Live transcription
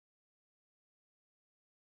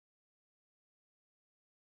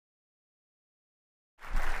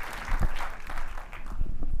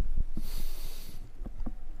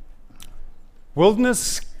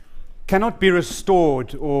Wilderness cannot be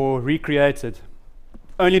restored or recreated,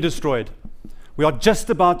 only destroyed. We are just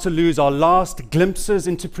about to lose our last glimpses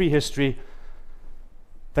into prehistory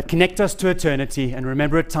that connect us to eternity and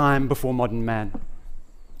remember a time before modern man.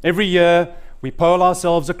 Every year, we pole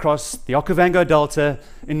ourselves across the Okavango Delta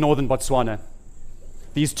in northern Botswana.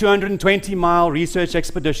 These 220-mile research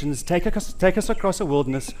expeditions take us across a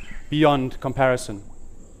wilderness beyond comparison.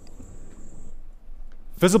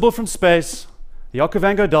 Visible from space, the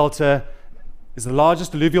Okavango Delta is the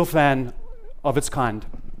largest alluvial fan of its kind.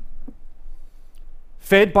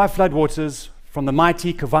 Fed by floodwaters from the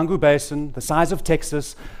mighty Okavango Basin, the size of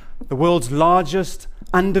Texas, the world's largest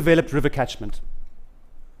undeveloped river catchment.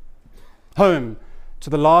 Home to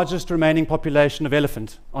the largest remaining population of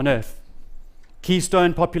elephant on Earth.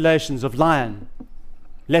 Keystone populations of lion,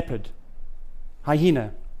 leopard,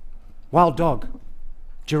 hyena, wild dog,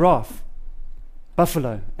 giraffe,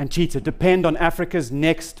 buffalo, and cheetah depend on Africa's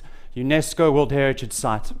next UNESCO World Heritage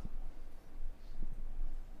Site.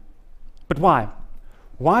 But why?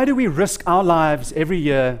 Why do we risk our lives every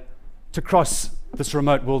year to cross this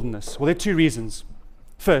remote wilderness? Well, there are two reasons.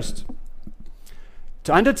 First,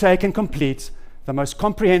 to undertake and complete the most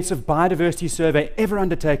comprehensive biodiversity survey ever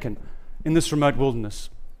undertaken in this remote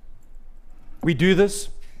wilderness. We do this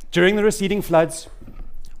during the receding floods,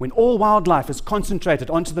 when all wildlife is concentrated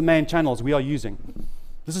onto the main channels we are using.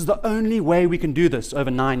 This is the only way we can do this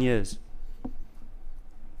over 9 years.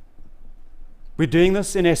 We're doing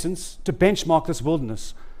this, in essence, to benchmark this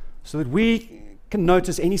wilderness so that we can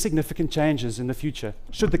notice any significant changes in the future,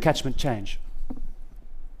 should the catchment change.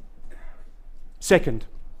 Second,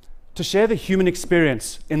 to share the human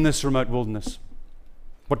experience in this remote wilderness.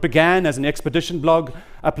 What began as an expedition blog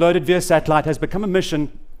uploaded via satellite has become a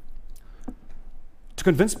mission to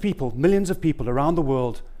convince people, millions of people around the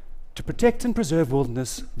world, to protect and preserve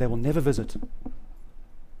wilderness they will never visit.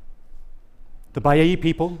 The Bayei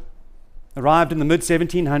people arrived in the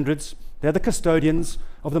mid-1700s. They're the custodians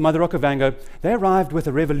of the Mother Okavango. They arrived with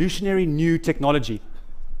a revolutionary new technology,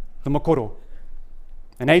 the mokoro,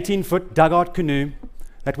 an 18-foot dugout canoe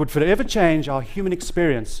that would forever change our human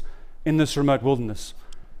experience in this remote wilderness.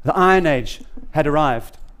 The Iron Age had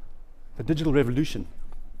arrived. The digital revolution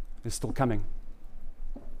is still coming.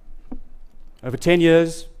 Over 10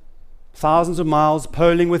 years, thousands of miles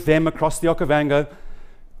poling with them across the Okavango,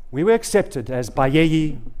 we were accepted as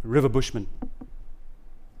Bayei river bushmen.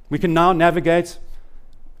 We can now navigate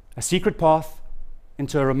a secret path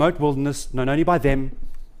into a remote wilderness known only by them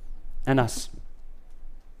and us.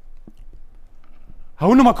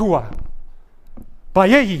 Hauna makua,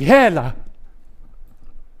 Bayei hela.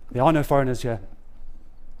 There are no foreigners here,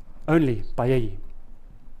 only Bayei.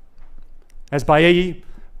 As Bayei,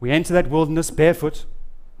 we enter that wilderness barefoot,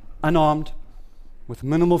 unarmed, with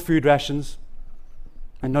minimal food rations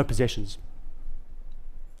and no possessions.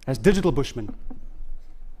 As digital bushmen,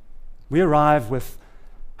 we arrive with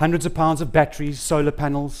hundreds of pounds of batteries, solar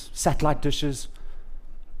panels, satellite dishes,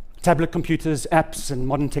 tablet computers, apps, and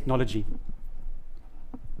modern technology.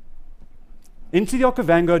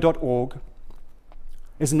 IntoTheOkavango.org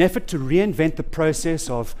is an effort to reinvent the process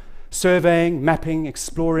of surveying, mapping,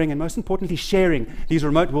 exploring, and most importantly, sharing these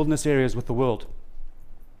remote wilderness areas with the world.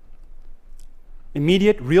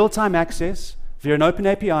 Immediate real-time access via an open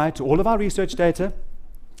API to all of our research data,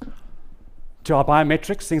 to our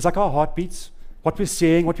biometrics, things like our heartbeats, what we're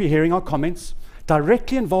seeing, what we're hearing, our comments,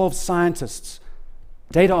 directly involves scientists,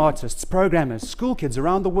 data artists, programmers, school kids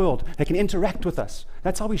around the world. They can interact with us.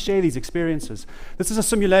 That's how we share these experiences. This is a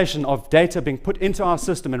simulation of data being put into our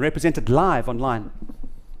system and represented live online.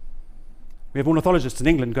 We have ornithologists in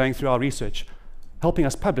England going through our research, helping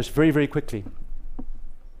us publish very, very quickly.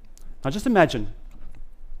 Now just imagine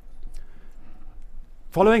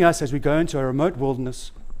following us as we go into a remote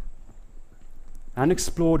wilderness,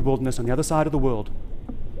 unexplored wilderness on the other side of the world.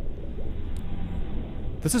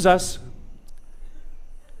 This is us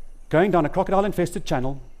going down a crocodile-infested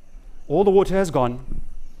channel. All the water has gone.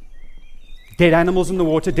 Dead animals in the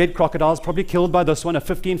water, dead crocodiles, probably killed by this one, a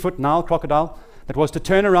 15-foot Nile crocodile that was to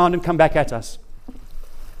turn around and come back at us.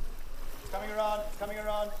 It's coming around, it's coming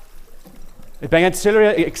around. It began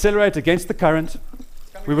to accelerate against the current.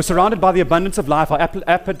 We were surrounded by the abundance of life. Our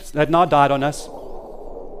app had now died on us.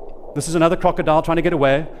 This is another crocodile trying to get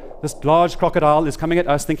away. This large crocodile is coming at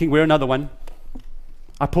us, thinking we're another one.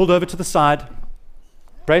 I pulled over to the side,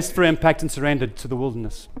 braced for impact, and surrendered to the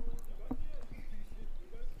wilderness.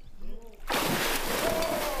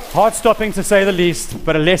 Heart-stopping to say the least,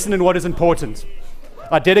 but a lesson in what is important.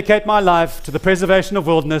 I dedicate my life to the preservation of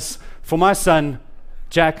wilderness for my son,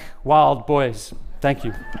 Jack Wild Boys. Thank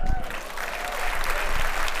you.